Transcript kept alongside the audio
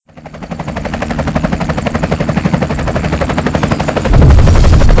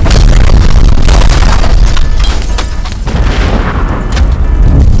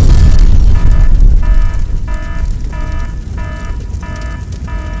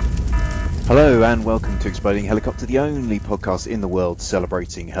Hello and welcome to Exploding Helicopter, the only podcast in the world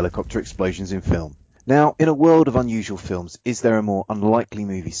celebrating helicopter explosions in film. Now, in a world of unusual films, is there a more unlikely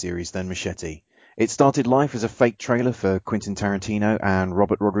movie series than Machete? It started life as a fake trailer for Quentin Tarantino and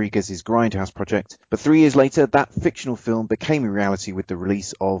Robert Rodriguez's Grindhouse project, but 3 years later, that fictional film became a reality with the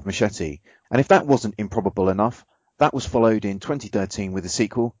release of Machete. And if that wasn't improbable enough, that was followed in 2013 with a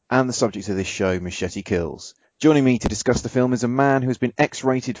sequel and the subject of this show, Machete Kills. Joining me to discuss the film is a man who has been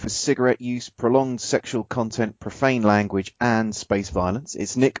X-rated for cigarette use, prolonged sexual content, profane language, and space violence.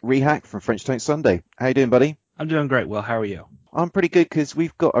 It's Nick Rehak from French Toast Sunday. How you doing, buddy? I'm doing great, Will. How are you? I'm pretty good because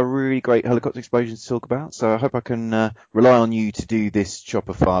we've got a really great helicopter explosion to talk about, so I hope I can rely on you to do this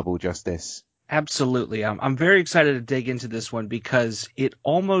chopper fireball justice. Absolutely. I'm very excited to dig into this one because it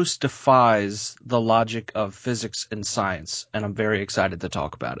almost defies the logic of physics and science, and I'm very excited to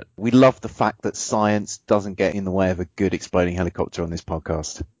talk about it. We love the fact that science doesn't get in the way of a good exploding helicopter on this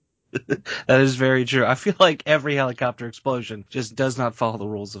podcast. That is very true. I feel like every helicopter explosion just does not follow the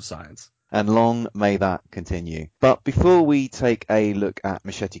rules of science. And long may that continue. But before we take a look at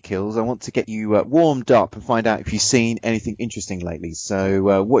Machete Kills, I want to get you warmed up and find out if you've seen anything interesting lately.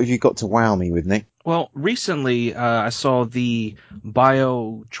 So what have you got to wow me with, Nick? Well, recently I saw the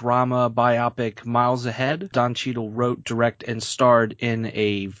biodrama biopic Miles Ahead. Don Cheadle wrote, directed, and starred in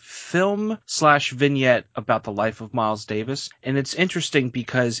a film/vignette about the life of Miles Davis. And it's interesting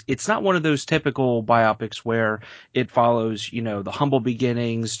because it's not one of those typical biopics where it follows, the humble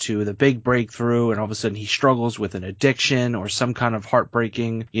beginnings to the big breakthrough and all of a sudden he struggles with an addiction or some kind of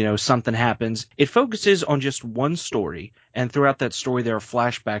heartbreaking, something happens. It focuses on just one story, and throughout that story there are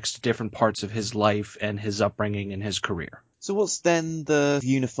flashbacks to different parts of his life and his upbringing and his career. So what's then the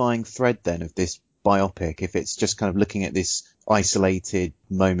unifying thread then of this biopic, if it's just kind of looking at this isolated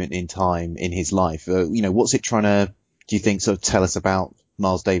moment in time in his life? What's it trying to, do you think, sort of tell us about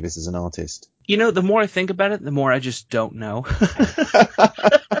Miles Davis as an artist? The more I think about it, the more I just don't know.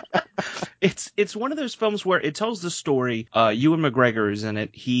 It's one of those films where it tells the story. Ewan McGregor is in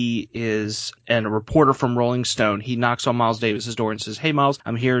it. He is a reporter from Rolling Stone. He knocks on Miles Davis's door and says, "Hey, Miles,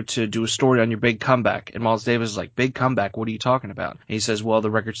 I'm here to do a story on your big comeback." And Miles Davis is like, "Big comeback? What are you talking about?" And he says, "Well,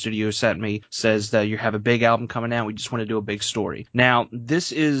 the record studio sent me, says that you have a big album coming out. We just want to do a big story." Now,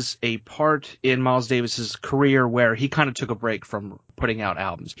 this is a part in Miles Davis's career where he kind of took a break from putting out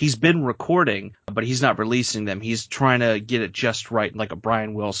albums. He's been recording, but he's not releasing them. He's trying to get it just right, like a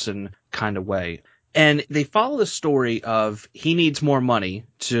Brian Wilson kind of way. And they follow the story of he needs more money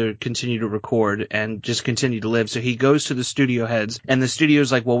to continue to record and just continue to live. So he goes to the studio heads, and the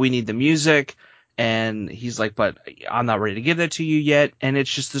studio's like, "Well, we need the music." And he's like, "But I'm not ready to give that to you yet." And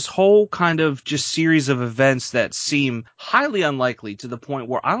it's just this whole kind of just series of events that seem highly unlikely to the point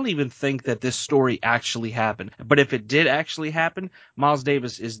where I don't even think that this story actually happened. But if it did actually happen, Miles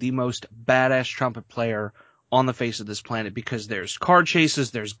Davis is the most badass trumpet player on the face of this planet, because there's car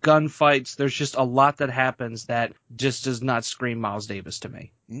chases, there's gunfights, there's just a lot that happens that just does not scream Miles Davis to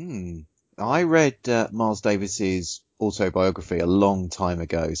me. I read Miles Davis's autobiography a long time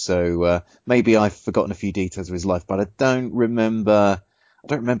ago, so maybe I've forgotten a few details of his life, but I don't remember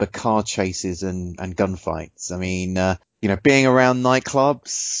car chases and gunfights. I mean, being around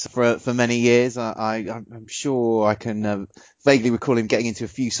nightclubs for many years, I'm sure I can vaguely recall him getting into a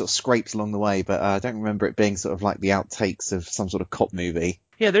few sort of scrapes along the way, but I don't remember it being sort of like the outtakes of some sort of cop movie.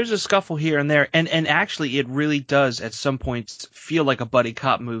 Yeah, there's a scuffle here and there, and actually it really does at some points feel like a buddy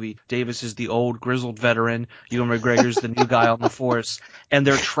cop movie. Davis is the old grizzled veteran, Ewan McGregor's the new guy on the force, and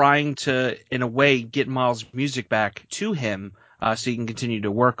they're trying to, in a way, get Miles' music back to him so he can continue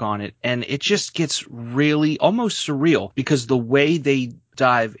to work on it. And it just gets really almost surreal because the way they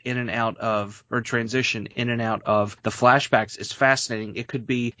dive in and out of, or transition in and out of the flashbacks is fascinating. It could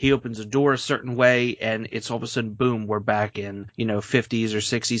be he opens a door a certain way and it's all of a sudden, boom, we're back in, 50s or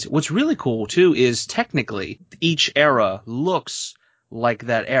 60s. What's really cool too is technically each era looks like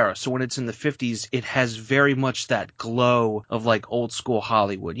that era. So when it's in the 50s, it has very much that glow of like old school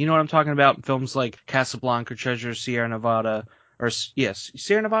Hollywood. You know what I'm talking about? Films like Casablanca, Treasure of Sierra Nevada, or yes,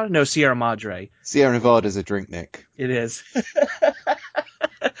 Sierra Nevada? No, Sierra Madre. Sierra Nevada's a drink, Nick. It is.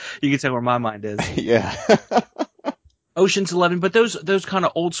 You can tell where my mind is. Yeah. Ocean's 11, but those kind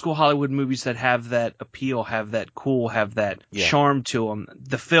of old school Hollywood movies that have that appeal, have that cool, have that charm to them.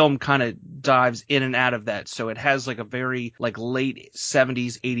 The film kind of dives in and out of that. So it has like a very like late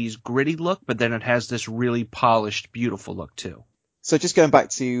 70s, 80s gritty look, but then it has this really polished, beautiful look too. So just going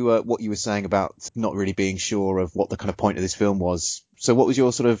back to what you were saying about not really being sure of what the kind of point of this film was So what was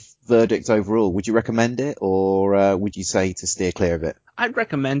your sort of verdict overall? Would you recommend it, or would you say to steer clear of it? I'd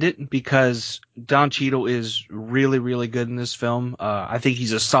recommend it because Don Cheadle is really, really good in this film. I think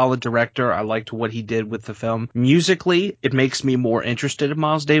he's a solid director. I liked what he did with the film. Musically, it makes me more interested in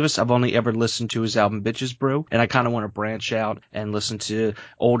Miles Davis. I've only ever listened to his album Bitches Brew, and I kind of want to branch out and listen to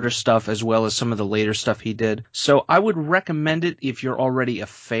older stuff as well as some of the later stuff he did. So I would recommend it if you're already a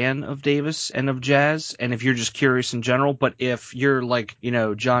fan of Davis and of jazz, and if you're just curious in general. But if you're like,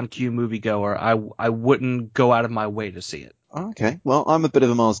 John Q moviegoer, I wouldn't go out of my way to see it. Okay, well, I'm a bit of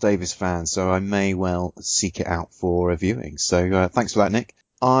a Miles Davis fan, so I may well seek it out for a viewing. So thanks for that, Nick.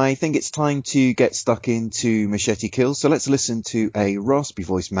 I think it's time to get stuck into Machete Kills, so let's listen to a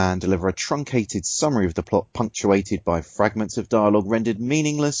raspy-voiced man deliver a truncated summary of the plot punctuated by fragments of dialogue rendered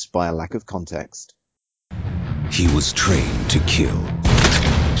meaningless by a lack of context. He was trained to kill.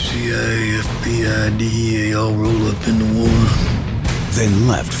 CIA, FBI, DEA all roll up in the war. Then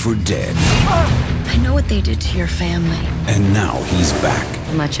left for dead. I know what they did to your family. And now he's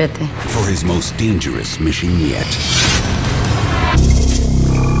back. Machete. For his most dangerous mission yet.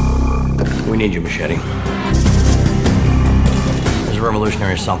 We need you, Machete. There's a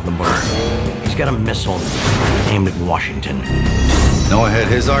revolutionary south of the border. He's got a missile aimed at Washington. Noah had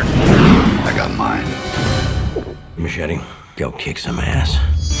his arc. I got mine. Machete, go kick some ass.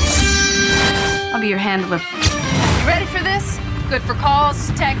 I'll be your handler. You ready for this? Good for calls,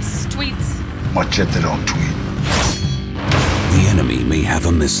 texts, tweets. Machete don't tweet. The enemy may have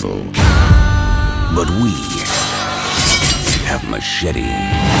a missile, but we have Machete.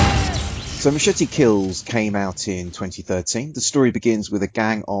 So Machete Kills came out in 2013. The story begins with a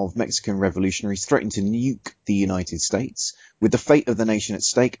gang of Mexican revolutionaries threatening to nuke the United States. With the fate of the nation at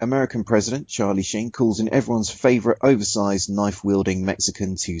stake, American President Charlie Sheen calls in everyone's favourite oversized knife-wielding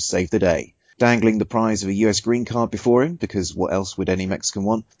Mexican to save the day. Dangling the prize of a US green card before him, because what else would any Mexican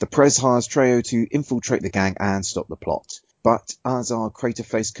want, the Prez hires Trejo to infiltrate the gang and stop the plot. But as our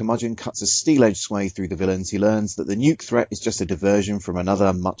crater-faced curmudgeon cuts a steel-edged sway through the villains, he learns that the nuke threat is just a diversion from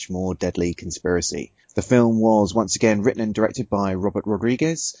another much more deadly conspiracy. The film was once again written and directed by Robert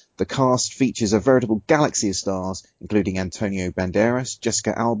Rodriguez. The cast features a veritable galaxy of stars, including Antonio Banderas,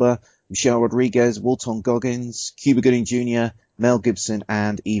 Jessica Alba, Michelle Rodriguez, Walton Goggins, Cuba Gooding Jr., Mel Gibson,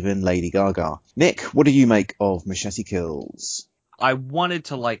 and even Lady Gaga. Nick, what do you make of Machete Kills? I wanted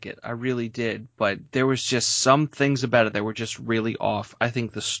to like it. I really did. But there was just some things about it that were just really off. I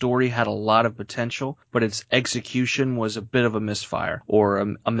think the story had a lot of potential, but its execution was a bit of a misfire or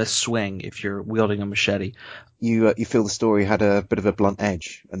a misswing if you're wielding a machete. You feel the story had a bit of a blunt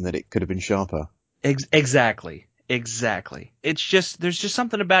edge and that it could have been sharper? Exactly. It's just, there's just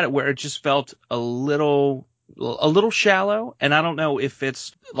something about it where it just felt a little shallow, and I don't know if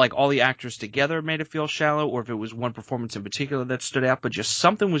it's like all the actors together made it feel shallow or if it was one performance in particular that stood out, but just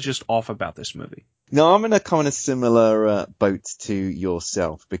something was just off about this movie. No, I'm in a kind of similar boat to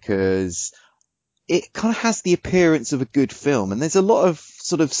yourself, because it kind of has the appearance of a good film, and there's a lot of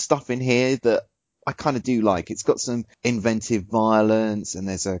sort of stuff in here that I kind of do like. It's got some inventive violence and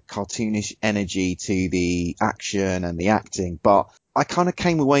there's a cartoonish energy to the action and the acting, but I kind of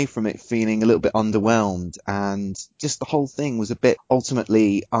came away from it feeling a little bit underwhelmed, and just the whole thing was a bit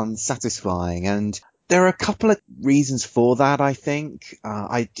ultimately unsatisfying. And there are a couple of reasons for that, I think.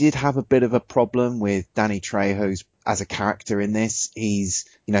 I did have a bit of a problem with Danny Trejo's as a character in this. He's,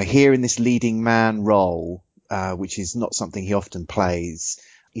 here in this leading man role, which is not something he often plays.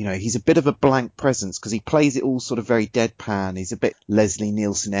 He's a bit of a blank presence because he plays it all sort of very deadpan. He's a bit Leslie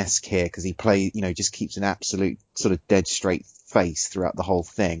Nielsen-esque here because he just keeps an absolute sort of dead straight face throughout the whole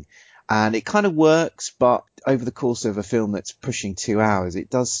thing. And it kind of works, but over the course of a film that's pushing 2 hours, it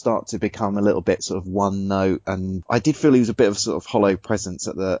does start to become a little bit sort of one note. And I did feel he was a bit of a sort of hollow presence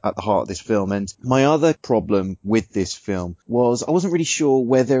at the heart of this film. And my other problem with this film was I wasn't really sure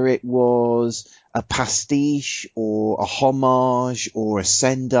whether it was a pastiche or a homage or a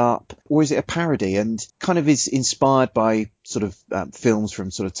send up, or is it a parody, and kind of is inspired by sort of films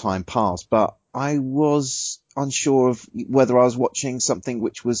from sort of time past. But I was unsure of whether I was watching something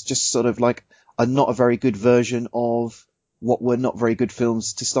which was just sort of like not a very good version of what were not very good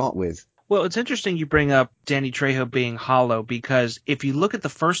films to start with. Well, it's interesting you bring up Danny Trejo being hollow, because if you look at the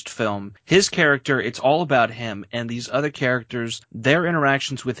first film, his character, it's all about him, and these other characters, their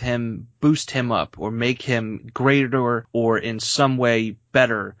interactions with him boost him up or make him greater or in some way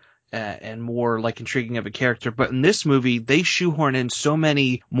better and more like intriguing of a character. But in this movie, they shoehorn in so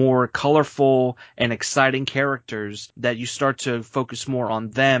many more colorful and exciting characters that you start to focus more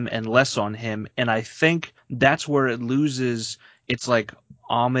on them and less on him. And I think that's where it loses its like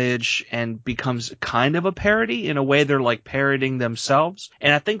homage and becomes kind of a parody. In a way, they're like parodying themselves.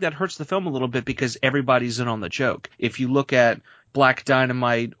 And I think that hurts the film a little bit because everybody's in on the joke. If you look at Black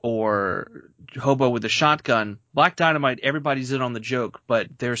Dynamite or Hobo with a Shotgun, Black Dynamite, everybody's in on the joke, but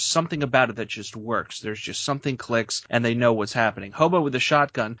there's something about it that just works. There's just something clicks, and they know what's happening. Hobo with a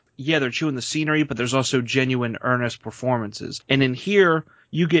Shotgun, yeah, they're chewing the scenery, but there's also genuine, earnest performances. And in here,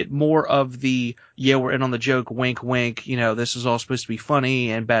 you get more of the, yeah, we're in on the joke, wink, wink, this is all supposed to be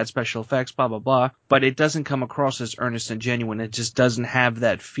funny and bad special effects, blah, blah, blah. But it doesn't come across as earnest and genuine. It just doesn't have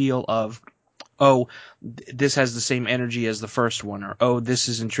that feel of, oh, this has the same energy as the first one, or, oh, this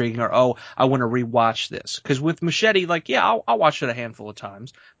is intriguing, or, oh, I want to rewatch this. Because with Machete, like, yeah, I'll watch it a handful of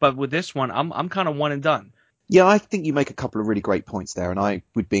times. But with this one, I'm kind of one and done. Yeah, I think you make a couple of really great points there, and I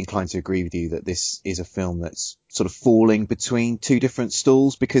would be inclined to agree with you that this is a film that's sort of falling between two different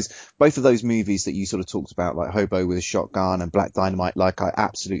stools, because both of those movies that you sort of talked about, like Hobo with a Shotgun and Black Dynamite, like I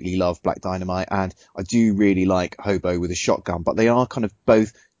absolutely love Black Dynamite, and I do really like Hobo with a Shotgun, but they are kind of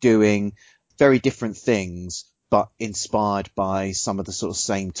both doing very different things, but inspired by some of the sort of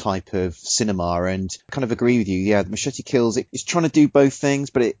same type of cinema. And I kind of agree with you. Yeah, Machete Kills, it's trying to do both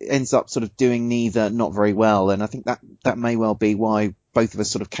things, but it ends up sort of doing neither not very well. And I think that may well be why both of us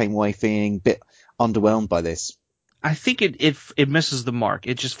sort of came away feeling a bit underwhelmed by this. I think it misses the mark.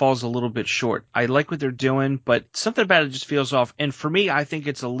 It just falls a little bit short. I like what they're doing, but something about it just feels off. And for me, I think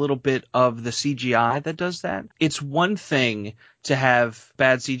it's a little bit of the CGI that does that. It's one thing to have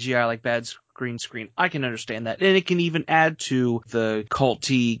bad CGI, like bad green screen. I can understand that. And it can even add to the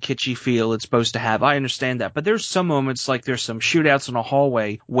culty, kitschy feel it's supposed to have. I understand that. But there's some moments, like there's some shootouts in a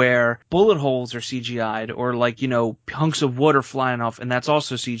hallway where bullet holes are CGI'd, or like, hunks of wood are flying off and that's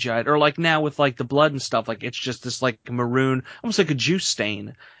also CGI'd. Or like now with like the blood and stuff, like it's just this like maroon, almost like a juice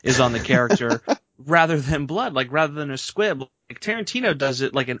stain is on the character rather than blood, like rather than a squib. Like Tarantino does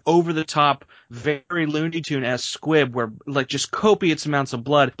it like an over-the-top, very Looney Tune-esque squib where like just copious amounts of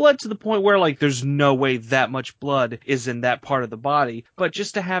blood to the point where like there's no way that much blood is in that part of the body. But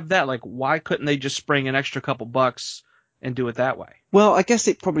just to have that, like why couldn't they just spring an extra couple bucks and do it that way? Well, I guess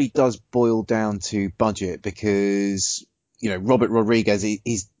it probably does boil down to budget, because Robert Rodriguez,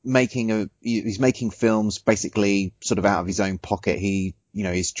 he's making films basically sort of out of his own pocket.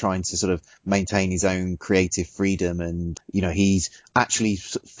 He's trying to sort of maintain his own creative freedom, and, he's actually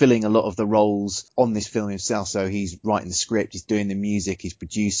filling a lot of the roles on this film himself. So he's writing the script, he's doing the music, he's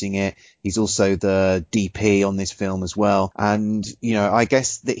producing it. He's also the DP on this film as well. And, I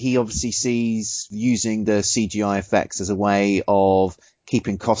guess that he obviously sees using the CGI effects as a way of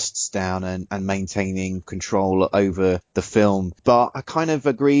keeping costs down and maintaining control over the film. But I kind of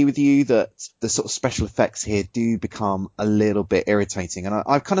agree with you that the sort of special effects here do become a little bit irritating. And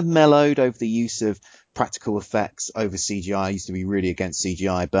I've kind of mellowed over the use of practical effects over CGI. I used to be really against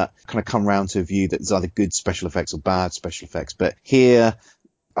CGI, but kind of come round to a view that there's either good special effects or bad special effects. But here,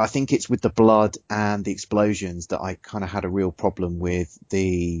 I think it's with the blood and the explosions that I kind of had a real problem with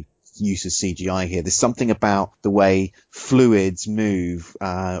the use of CGI here. There's something about the way fluids move,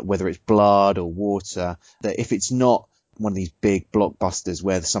 whether it's blood or water, that if it's not one of these big blockbusters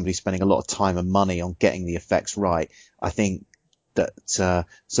where somebody's spending a lot of time and money on getting the effects right, I think that sort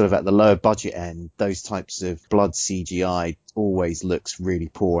of at the lower budget end, those types of blood CGI always looks really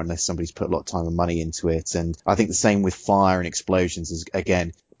poor unless somebody's put a lot of time and money into it. And I think the same with fire and explosions is,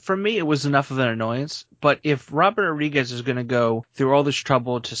 again, for me, it was enough of an annoyance. But if Robert Rodriguez is going to go through all this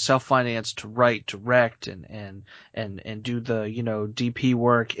trouble to self-finance, to write, direct, and do the, DP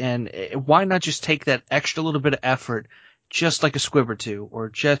work, and why not just take that extra little bit of effort, just like a squib or two, or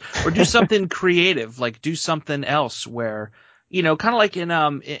do something creative, like do something else where, kind of like in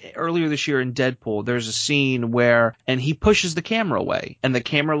earlier this year in Deadpool, there's a scene where, and he pushes the camera away, and the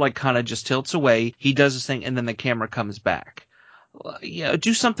camera like kind of just tilts away. He does this thing, and then the camera comes back.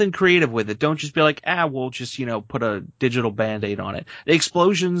 Do something creative with it. Don't just be like, we'll just, put a digital Band-Aid on it. The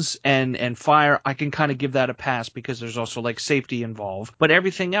explosions and fire, I can kind of give that a pass because there's also like safety involved. But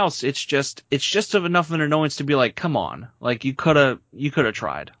everything else, it's just of enough of an annoyance to be like, come on. Like you could have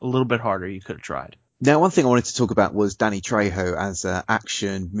tried a little bit harder. You could have tried. Now, one thing I wanted to talk about was Danny Trejo as an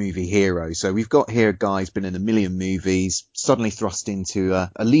action movie hero. So we've got here a guy who's been in a million movies, suddenly thrust into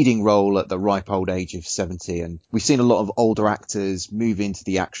a leading role at the ripe old age of 70. And we've seen a lot of older actors move into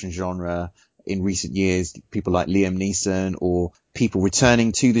the action genre in recent years, people like Liam Neeson or people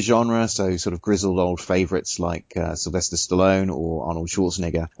returning to the genre, so sort of grizzled old favourites like Sylvester Stallone or Arnold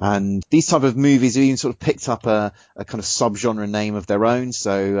Schwarzenegger. And these type of movies have even sort of picked up a kind of subgenre name of their own,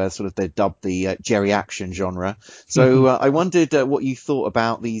 so sort of they're dubbed the Jerry Action genre. So I wondered what you thought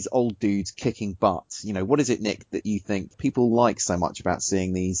about these old dudes kicking butt. You know, what is it, Nick, that you think people like so much about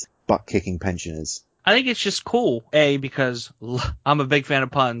seeing these butt-kicking pensioners? I think it's just cool, because I'm a big fan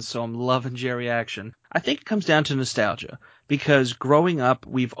of puns, so I'm loving Jerry Action. I think it comes down to nostalgia, because growing up,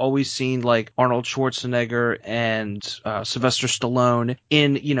 we've always seen like Arnold Schwarzenegger and Sylvester Stallone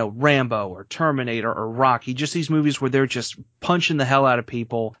in, Rambo or Terminator or Rocky, just these movies where they're just punching the hell out of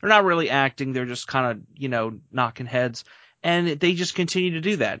people. They're not really acting, they're just kind of, knocking heads. And they just continue to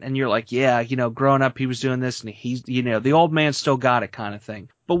do that. And you're like, yeah, growing up, he was doing this, and he's, the old man still got it kind of thing.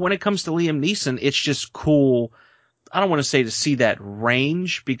 But when it comes to Liam Neeson, it's just cool. I don't want to say to see that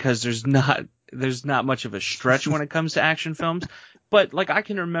range, because there's not much of a stretch when it comes to action films. But like, I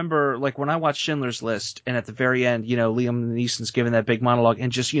can remember like when I watched Schindler's List, and at the very end, Liam Neeson's giving that big monologue,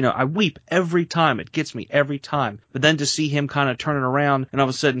 and just, I weep every time. It gets me every time. But then to see him kind of turning around, and all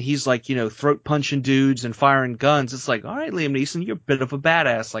of a sudden he's like, throat punching dudes and firing guns. It's like, all right, Liam Neeson, you're a bit of a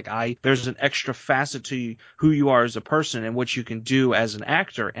badass. Like there's an extra facet to who you are as a person and what you can do as an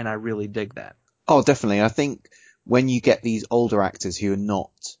actor. And I really dig that. Oh, definitely. I think when you get these older actors who are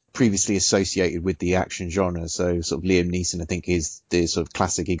not previously associated with the action genre, so sort of Liam Neeson, I think, is the sort of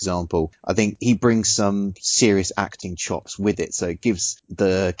classic example. I think he brings some serious acting chops with it, so it gives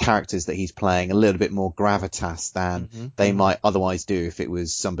the characters that he's playing a little bit more gravitas than they might otherwise do if it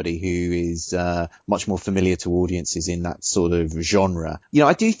was somebody who is much more familiar to audiences in that sort of genre.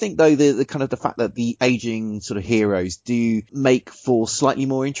 I do think though the kind of the fact that the aging sort of heroes do make for slightly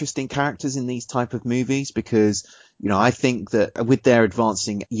more interesting characters in these type of movies, because I think that with their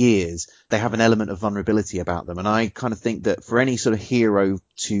advancing years, they have an element of vulnerability about them. And I kind of think that for any sort of hero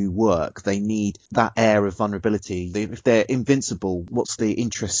to work, they need that air of vulnerability. If they're invincible, what's the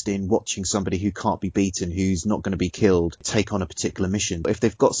interest in watching somebody who can't be beaten, who's not going to be killed, take on a particular mission? But if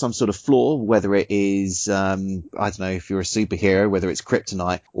they've got some sort of flaw, whether it is, I don't know, if you're a superhero, whether it's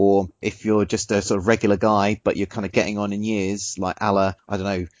kryptonite, or if you're just a sort of regular guy, but you're kind of getting on in years, like a la, I don't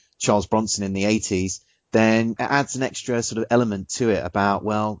know, Charles Bronson in the 80s, then it adds an extra sort of element to it about,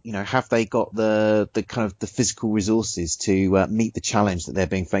 well, have they got the kind of the physical resources to meet the challenge that they're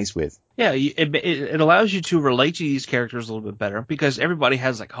being faced with? Yeah, it allows you to relate to these characters a little bit better, because everybody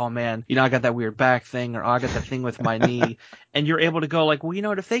has like, oh man, I got that weird back thing, or I got that thing with my knee. And you're able to go like,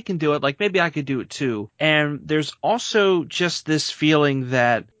 well, if they can do it, like maybe I could do it too. And there's also just this feeling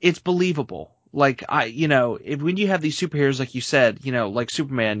that it's believable. Like, when you have these superheroes, like you said, like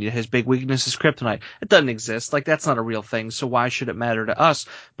Superman, his big weakness is kryptonite. It doesn't exist. Like, that's not a real thing. So why should it matter to us?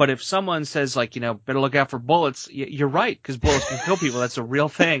 But if someone says, like, better look out for bullets, you're right, because bullets can kill people. That's a real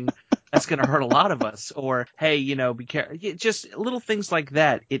thing. That's going to hurt a lot of us. Or, hey, be careful. Just little things like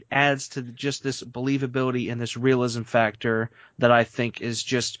that. It adds to just this believability and this realism factor that I think is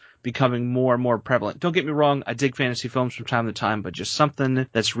just becoming more and more prevalent. Don't get me wrong, I dig fantasy films from time to time, but just something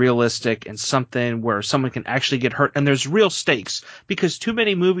that's realistic and something where someone can actually get hurt and there's real stakes, because too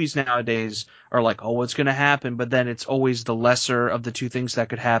many movies nowadays are like, oh, what's going to happen? But then it's always the lesser of the two things that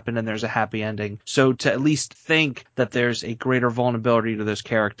could happen, and there's a happy ending. So to at least think that there's a greater vulnerability to this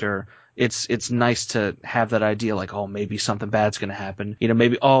character, it's nice to have that idea, like, oh, maybe something bad's going to happen.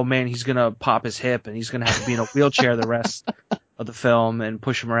 Maybe, oh man, he's going to pop his hip and he's going to have to be in a wheelchair the rest of the film and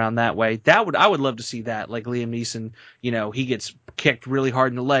push him around that way. I would love to see that. Like Liam Neeson, he gets kicked really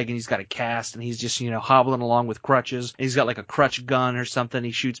hard in the leg and he's got a cast and he's just, hobbling along with crutches. And he's got like a crutch gun or something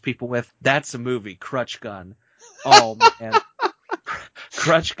he shoots people with. That's a movie, Crutch Gun. Oh man.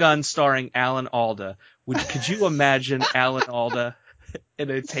 Crutch Gun starring Alan Alda. Could you imagine Alan Alda in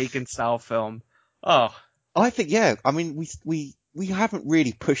a Taken style film? Oh, I think, yeah. I mean, we haven't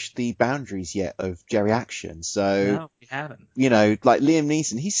really pushed the boundaries yet of Jerry Action. So, no, we haven't. Like Liam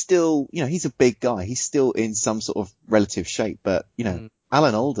Neeson, he's still, he's a big guy. He's still in some sort of relative shape. But,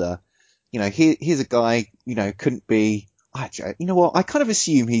 Alan Alda, here's a guy, couldn't be, you know what? I kind of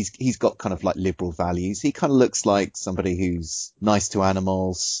assume he's got kind of like liberal values. He kind of looks like somebody who's nice to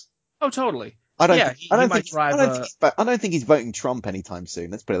animals. Oh, totally. I don't think he's voting Trump anytime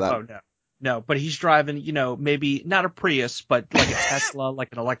soon. Let's put it that way. Oh, no. No, but he's driving, maybe not a Prius, but like a Tesla, like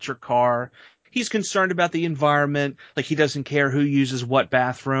an electric car. He's concerned about the environment. Like, he doesn't care who uses what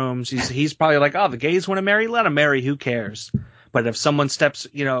bathrooms. He's probably like, oh, the gays want to marry? Let them marry. Who cares? But if someone steps,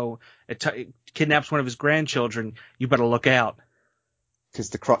 kidnaps one of his grandchildren, you better look out. Because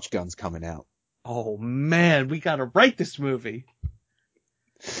the crotch gun's coming out. Oh, man, we got to write this movie.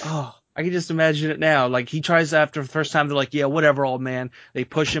 Oh. I can just imagine it now. Like, he tries after the first time, they're like, yeah, whatever, old man. They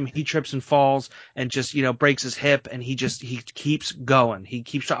push him, he trips and falls and just, breaks his hip, and he keeps going. He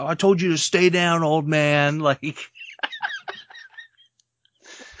keeps trying, I told you to stay down, old man. Like,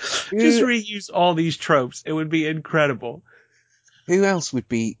 just reuse all these tropes. It would be incredible. Who else would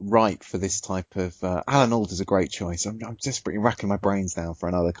be right for this type of... Alan Alda's a great choice. I'm desperately racking my brains now for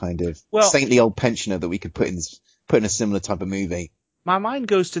another kind of saintly old pensioner that we could put in a similar type of movie. My mind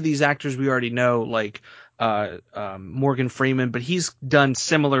goes to these actors we already know, like Morgan Freeman, but he's done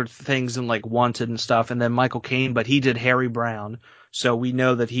similar things in like Wanted and stuff, and then Michael Caine, but he did Harry Brown, so we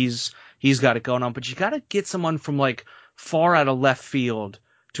know that he's got it going on. But you got to get someone from like far out of left field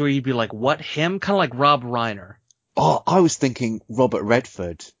to where you'd be like, what, him? Kind of like Rob Reiner. Oh, I was thinking Robert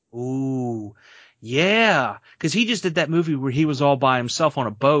Redford. Ooh, yeah, because he just did that movie where he was all by himself on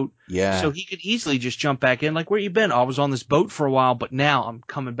a boat. Yeah. So he could easily just jump back in. Like, where you been? I was on this boat for a while, but now I'm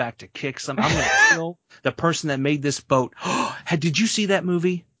coming back to kick some. I'm going to kill the person that made this boat. Did you see that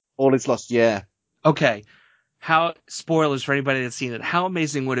movie? All Is Lost, yeah. Okay. Spoilers for anybody that's seen it. How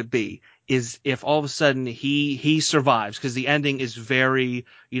amazing would it be is if all of a sudden he survives, because the ending is very,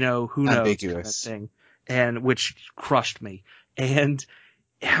 who knows ambiguous kind of thing, and which crushed me. And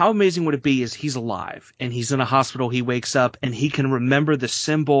how amazing would it be is he's alive and he's in a hospital. He wakes up and he can remember the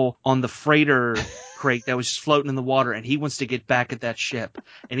symbol on the freighter crate that was just floating in the water, and he wants to get back at that ship.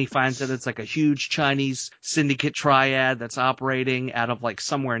 And he finds that it's like a huge Chinese syndicate triad that's operating out of like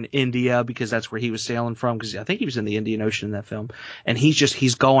somewhere in India, because that's where he was sailing from, because I think he was in the Indian Ocean in that film. And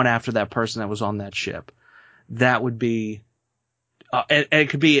he's going after that person that was on that ship. That would be and it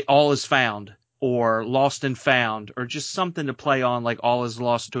could be All Is Found, or Lost and Found, or just something to play on, like All Is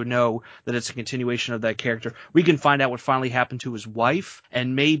Lost, to know that it's a continuation of that character. We can find out what finally happened to his wife,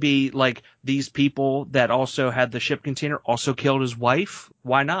 and maybe like these people that also had the ship container also killed his wife.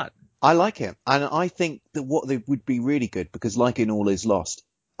 Why not? I like it. And I think that what they would be really good, because like in All Is Lost,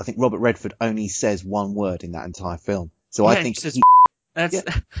 I think Robert Redford only says one word in that entire film. So Yeah, I think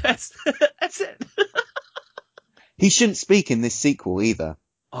that's it. He shouldn't speak in this sequel either.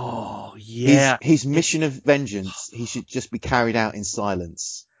 Oh, yeah. His mission of vengeance, he should just be carried out in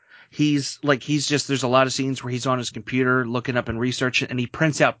silence. There's a lot of scenes where he's on his computer looking up and researching, and he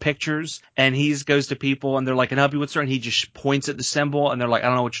prints out pictures, and he goes to people and they're like, can I help you with something? And he just points at the symbol and they're like, I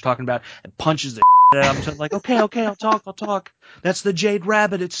don't know what you're talking about, and punches the out of him. So like, okay, I'll talk. That's the Jade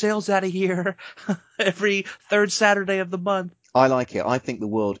Rabbit. It sails out of here every third Saturday of the month. I like it. I think the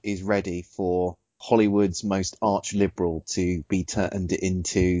world is ready for Hollywood's most arch liberal to be turned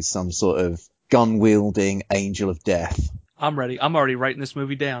into some sort of gun-wielding angel of death. I'm ready. I'm already writing this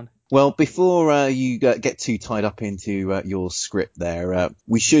movie down. Well, before you get too tied up into your script there,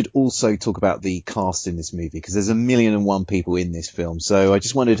 we should also talk about the cast in this movie, because there's 1,000,001 people in this film. So I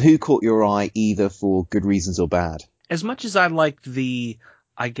just wondered, who caught your eye, either for good reasons or bad? As much as I liked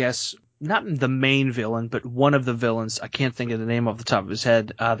not the main villain, but one of the villains, I can't think of the name off the top of his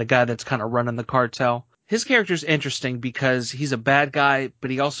head, the guy that's kind of running the cartel. His character's interesting because he's a bad guy,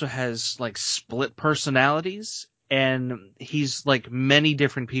 but he also has like split personalities, and he's like many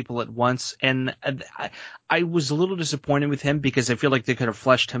different people at once. And I was a little disappointed with him because I feel like they could have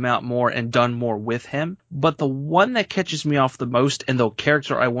fleshed him out more and done more with him. But the one that catches me off the most, and the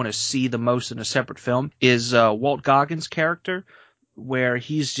character I want to see the most in a separate film, is Walt Goggins' character, where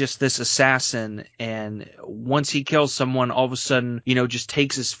he's just this assassin, and once he kills someone, all of a sudden, just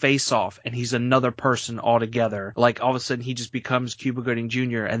takes his face off and he's another person altogether. Like, all of a sudden he just becomes Cuba Gooding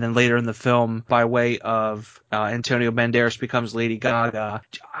Jr., and then later in the film, by way of Antonio Banderas, becomes Lady Gaga.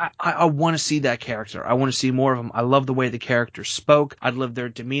 I want to see that character. I want to see more of him. I love the way the character spoke. I love their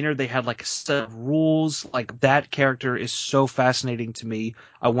demeanor. They had like a set of rules. Like, that character is so fascinating to me.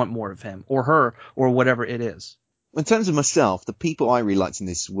 I want more of him, or her, or whatever it is. In terms of myself, the people I really liked in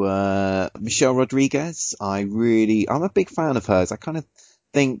this were Michelle Rodriguez. I'm a big fan of hers. I kind of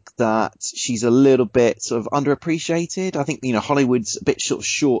think that she's a little bit sort of underappreciated. I think, Hollywood's a bit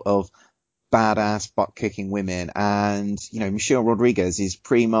short of badass butt-kicking women, and Michelle Rodriguez is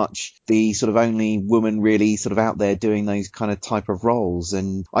pretty much the sort of only woman really sort of out there doing those kind of type of roles.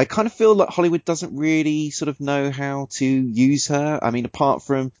 And I kind of feel like Hollywood doesn't really sort of know how to use her. I mean, apart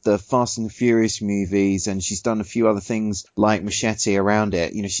from the Fast and the Furious movies, and she's done a few other things like Machete around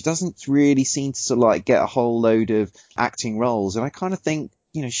it, she doesn't really seem to sort of like get a whole load of acting roles. And I kind of think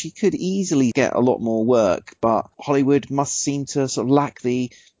she could easily get a lot more work, but Hollywood must seem to sort of lack the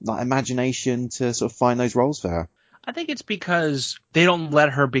imagination to sort of find those roles for her. I think it's because they don't let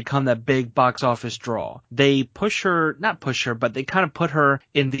her become that big box office draw. They not push her, but they kind of put her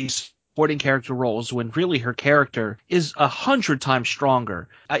in these supporting character roles when really her character is 100 times stronger.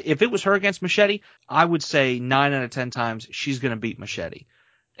 If it was her against Machete, I would say 9 out of 10 times she's going to beat Machete.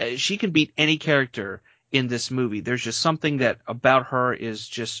 She can beat any character in this movie. There's just something that about her is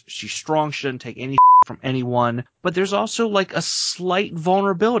just, she's strong, she doesn't take any from anyone, but there's also like a slight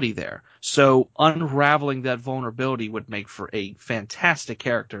vulnerability there. So unraveling that vulnerability would make for a fantastic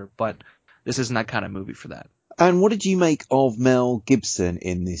character, but this isn't that kind of movie for that. And what did you make of Mel Gibson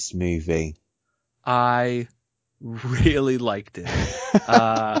in this movie? I really liked it.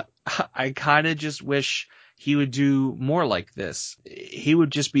 I kind of just wish he would do more like this. He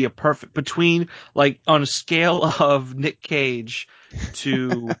would just be a perfect, between, like, on a scale of Nick Cage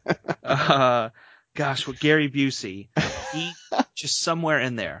to, with Gary Busey, he just somewhere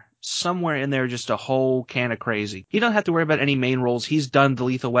in there, just a whole can of crazy. He don't have to worry about any main roles. He's done The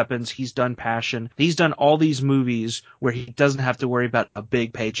Lethal Weapons. He's done Passion. He's done all these movies where he doesn't have to worry about a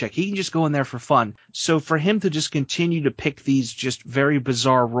big paycheck. He can just go in there for fun. So for him to just continue to pick these just very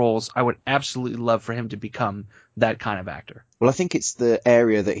bizarre roles, I would absolutely love for him to become that kind of actor. Well, I think it's the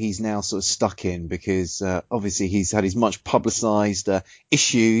area that he's now sort of stuck in because obviously he's had his much publicised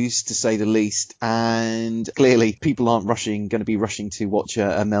issues, to say the least, and clearly people aren't going to be rushing to watch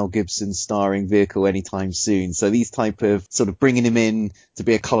a Mel Gibson starring vehicle anytime soon. So these type of sort of bringing him in to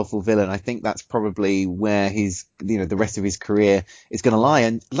be a colourful villain, I think that's probably where the rest of his career is going to lie.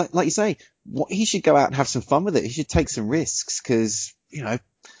 And like you say, he should go out and have some fun with it. He should take some risks because,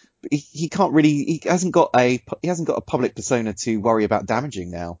 he hasn't got a public persona to worry about damaging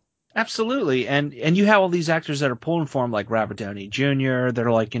now. Absolutely. And you have all these actors that are pulling for him, like Robert Downey Jr.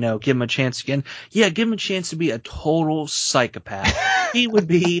 They're like, give him a chance again. Yeah, give him a chance to be a total psychopath. He would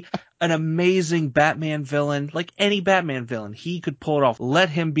be an amazing Batman villain, like any Batman villain. He could pull it off. Let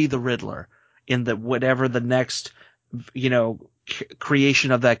him be the Riddler in whatever the next,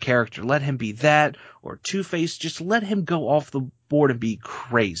 creation of that character. Let him be that, or Two-Face. Just let him go off the board and be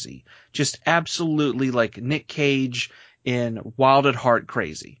crazy. Just absolutely like Nick Cage in Wild at Heart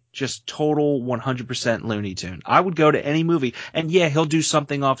crazy. Just total 100% Looney Tune. I would go to any movie, and yeah, he'll do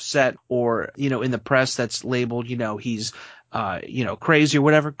something off set or, in the press that's labeled, he's, crazy or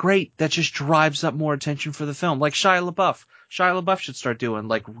whatever. Great. That just drives up more attention for the film. Like Shia LaBeouf. Shia LaBeouf should start doing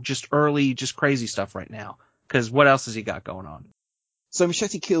like just early, just crazy stuff right now. Because what else has he got going on? So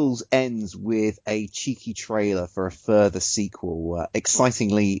Machete Kills ends with a cheeky trailer for a further sequel,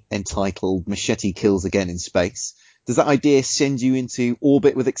 excitingly entitled Machete Kills Again in Space. Does that idea send you into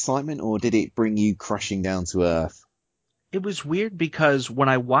orbit with excitement, or did it bring you crashing down to Earth? It was weird because when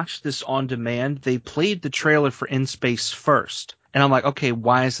I watched this on demand, they played the trailer for In Space first. And I'm like, okay,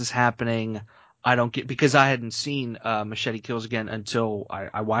 why is this happening? I don't get, because I hadn't seen Machete Kills Again until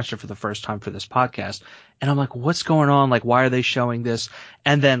I watched it for the first time for this podcast. And I'm like, what's going on? Like, why are they showing this?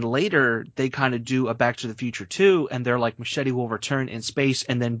 And then later they kind of do a Back to the Future 2, and they're like, Machete will return in space,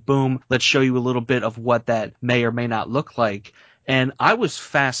 and then boom, let's show you a little bit of what that may or may not look like. And I was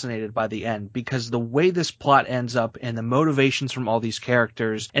fascinated by the end because the way this plot ends up and the motivations from all these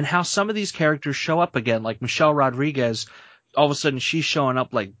characters and how some of these characters show up again, like Michelle Rodriguez. All of a sudden she's showing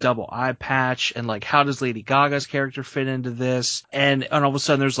up like double eye patch, and like how does Lady Gaga's character fit into this? And all of a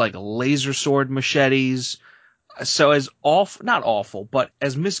sudden there's like laser sword machetes. So not awful, but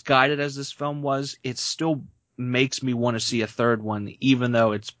as misguided as this film was, it still makes me want to see a third one, even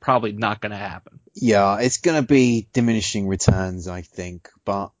though it's probably not going to happen. Yeah, it's going to be diminishing returns, I think,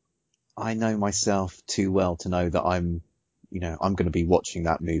 but I know myself too well to know that I'm going to be watching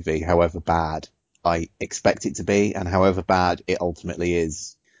that movie, however bad I expect it to be, and however bad it ultimately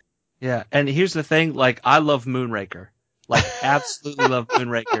is. Yeah, and here's the thing, like, I love Moonraker. Like, absolutely love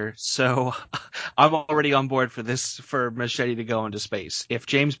Moonraker, so I'm already on board for Machete to go into space. If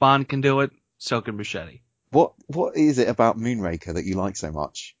James Bond can do it, so can Machete. What is it about Moonraker that you like so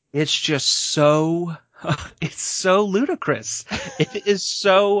much? It's just so, it's so ludicrous. It is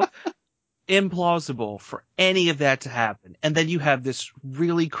so implausible for any of that to happen. And then you have this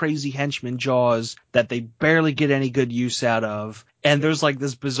really crazy henchman Jaws that they barely get any good use out of. And there's like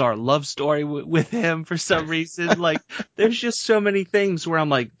this bizarre love story with him for some reason. Like, there's just so many things where I'm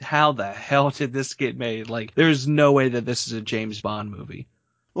like, how the hell did this get made? Like, there's no way that this is a James Bond movie.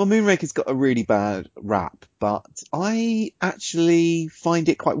 Well, Moonraker's got a really bad rap, but I actually find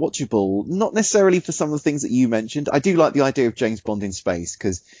it quite watchable. Not necessarily for some of the things that you mentioned. I do like the idea of James Bond in space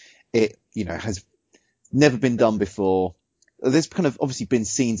because it, has never been done before. there's kind of obviously been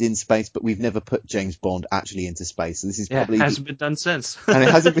scenes in space, but we've never put James Bond actually into space. So this is probably it hasn't been done since. and it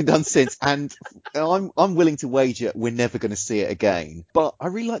hasn't been done since. And I'm willing to wager we're never going to see it again. But I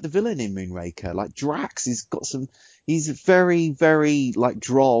really like the villain in Moonraker. Like Drax, he's very, very like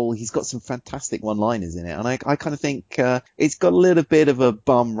droll. He's got some fantastic one-liners in it. And I kind of think, it's got a little bit of a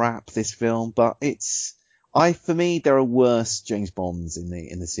bum rap, this film, but for me, there are worse James Bonds in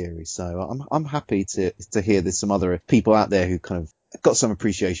the series. So I'm happy to hear there's some other people out there who kind of got some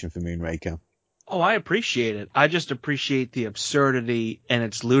appreciation for Moonraker. Oh, I appreciate it. I just appreciate the absurdity and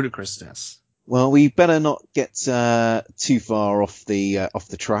its ludicrousness. Well, we better not get too far off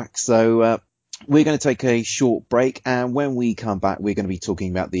the track. So we're going to take a short break, and when we come back, we're going to be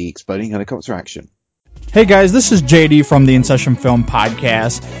talking about the exploding helicopter action. Hey guys, this is JD from the In Session Film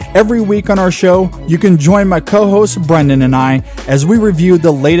Podcast. Every week on our show, you can join my co-host Brendan and I as we review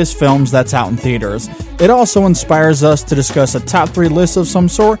the latest films that's out in theaters. It also inspires us to discuss a top 3 list of some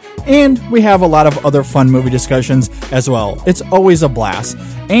sort, and we have a lot of other fun movie discussions as well. It's always a blast.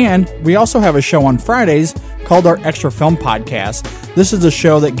 And we also have a show on Fridays called our Extra Film Podcast. This is a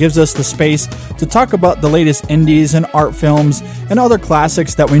show that gives us the space to talk about the latest indies and art films and other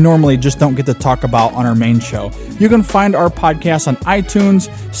classics that we normally just don't get to talk about on our main show. You can find our podcast on iTunes,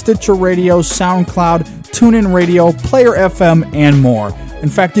 Stitcher Radio, SoundCloud, TuneIn Radio, Player FM, and more. In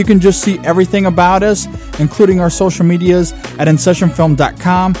fact, you can just see everything about us, including our social medias, at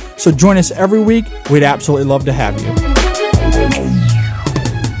InSessionFilm.com. So join us every week. We'd absolutely love to have you.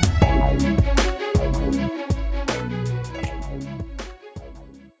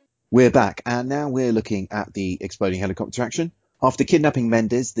 We're back, and now we're looking at the exploding helicopter action. After kidnapping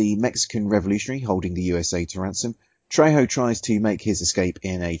Mendez, the Mexican revolutionary holding the USA to ransom, Trejo tries to make his escape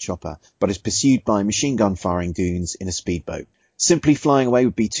in a chopper, but is pursued by machine gun firing goons in a speedboat. Simply flying away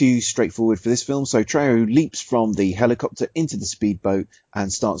would be too straightforward for this film, so Trejo leaps from the helicopter into the speedboat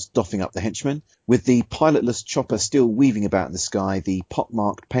and starts doffing up the henchmen. With the pilotless chopper still weaving about in the sky, the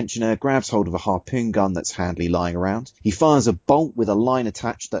pockmarked pensioner grabs hold of a harpoon gun that's handily lying around. He fires a bolt with a line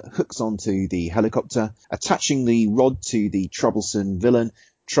attached that hooks onto the helicopter, attaching the rod to the troublesome villain.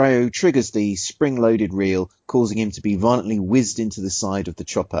 Trejo triggers the spring-loaded reel, causing him to be violently whizzed into the side of the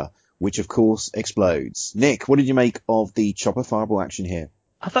chopper, which of course explodes. Nick, what did you make of the chopper fireball action here?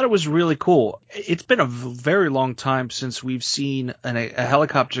 I thought it was really cool. It's been a very long time since we've seen a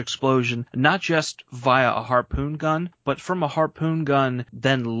helicopter explosion, not just via a harpoon gun, but from a harpoon gun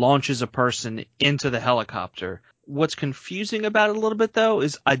then launches a person into the helicopter. What's confusing about it a little bit, though,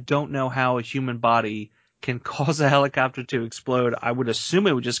 is I don't know how a human body can cause a helicopter to explode. I would assume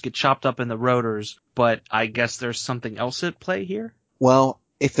it would just get chopped up in the rotors, but I guess there's something else at play here? Well,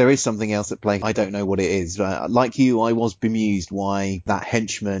 if there is something else at play, I don't know what it is. Like you, I was bemused why that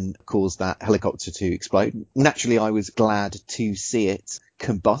henchman caused that helicopter to explode. Naturally, I was glad to see it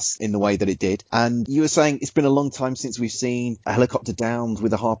combust in the way that it did. And you were saying it's been a long time since we've seen a helicopter downed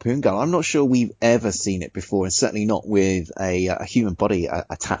with a harpoon gun. I'm not sure we've ever seen it before, and certainly not with a human body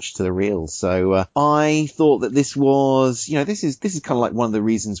attached to the reel. So I thought that this was, this is kind of like one of the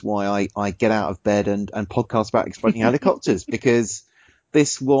reasons why I get out of bed and podcast about exploding helicopters, because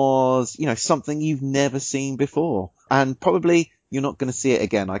this was, something you've never seen before, and probably you're not going to see it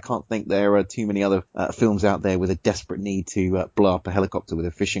again. I can't think there are too many other films out there with a desperate need to blow up a helicopter with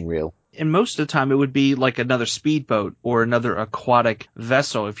a fishing reel. And most of the time it would be like another speedboat or another aquatic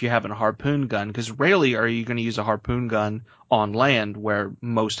vessel if you have a harpoon gun, because rarely are you going to use a harpoon gun on land where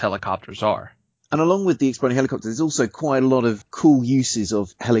most helicopters are. And along with the exploding helicopter, there's also quite a lot of cool uses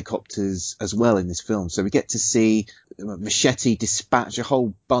of helicopters as well in this film. So we get to see Machete dispatch a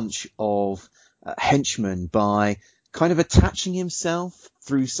whole bunch of henchmen by kind of attaching himself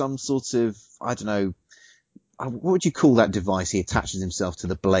through some sort of, I don't know, what would you call that device he attaches himself to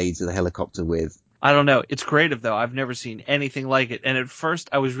the blades of the helicopter with? I don't know. It's creative, though. I've never seen anything like it. And at first,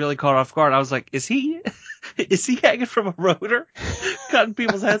 I was really caught off guard. I was like, is he hanging from a rotor, cutting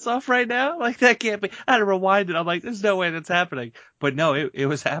people's heads off right now? Like, that can't be. I had to rewind it. I'm like, there's no way that's happening. But no, it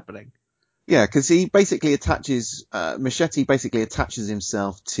was happening. Yeah, because he basically Machete basically attaches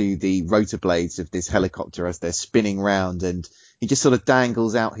himself to the rotor blades of this helicopter as they're spinning round, and he just sort of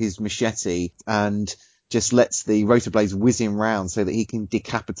dangles out his machete and just lets the rotor blades whiz him round so that he can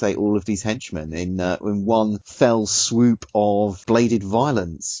decapitate all of these henchmen in one fell swoop of bladed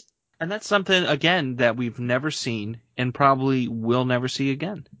violence. And that's something, again, that we've never seen and probably will never see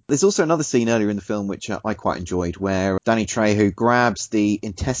again. There's also another scene earlier in the film which I quite enjoyed, where Danny Trejo grabs the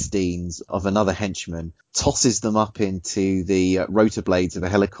intestines of another henchman, tosses them up into the rotor blades of a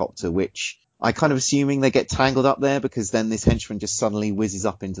helicopter, which I kind of assuming they get tangled up there because then this henchman just suddenly whizzes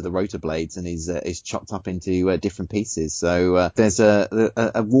up into the rotor blades and is chopped up into different pieces. So there's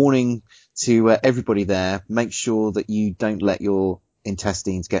a warning to everybody there. Make sure that you don't let your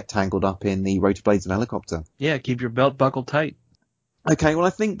intestines get tangled up in the rotor blades of a helicopter. Yeah, keep your belt buckled tight. Okay, well,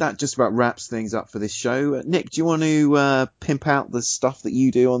 I think that just about wraps things up for this show. Nick, do you want to pimp out the stuff that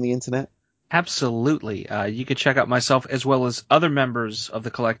you do on the internet? Absolutely. You can check out myself as well as other members of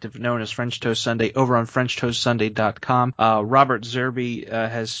the collective known as French Toast Sunday over on FrenchToastSunday.com. Robert Zerbe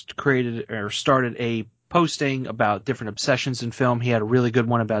has created or started a posting about different obsessions in film. He had a really good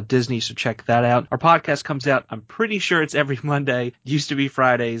one about Disney, so check that out. Our podcast comes out, I'm pretty sure it's every Monday. Used to be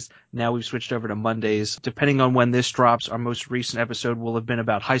Fridays. Now we've switched over to Mondays. Depending on when this drops, our most recent episode will have been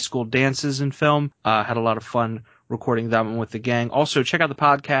about high school dances in film. Had a lot of fun recording that one with the gang. Also, check out the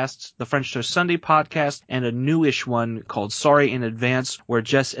podcasts, the French Toast Sunday podcast, and a newish one called Sorry in Advance, where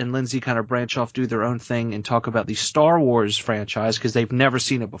Jess and Lindsay kind of branch off, do their own thing, and talk about the Star Wars franchise, because they've never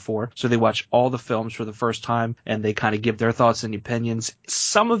seen it before. So they watch all the films for the first time, and they kind of give their thoughts and opinions.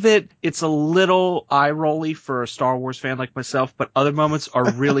 Some of it, it's a little eye-rolly for a Star Wars fan like myself, but other moments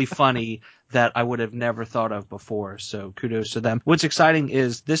are really funny that I would have never thought of before. So kudos to them. What's exciting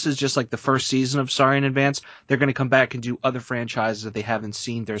is this is just like the first season of Sorry in Advance. They're going to come back and do other franchises that they haven't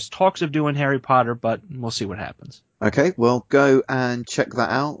seen. There's talks of doing Harry Potter, but we'll see what happens. Okay, well, go and check that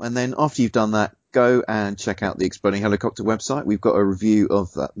out. And then after you've done that, go and check out the Exploding Helicopter website. We've got a review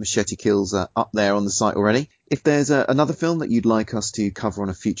of Machete Kills up there on the site already. If there's another film that you'd like us to cover on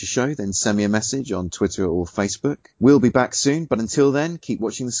a future show, then send me a message on Twitter or Facebook. We'll be back soon, but until then, keep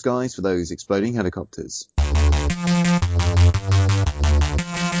watching the skies for those exploding helicopters.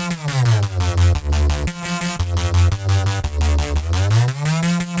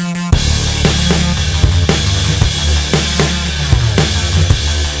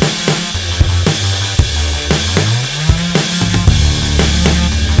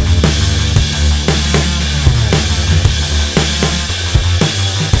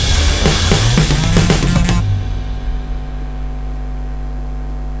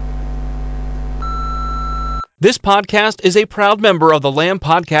 This podcast is a proud member of the Lamb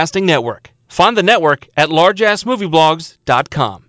Podcasting Network. Find the network at largeassmovieblogs.com.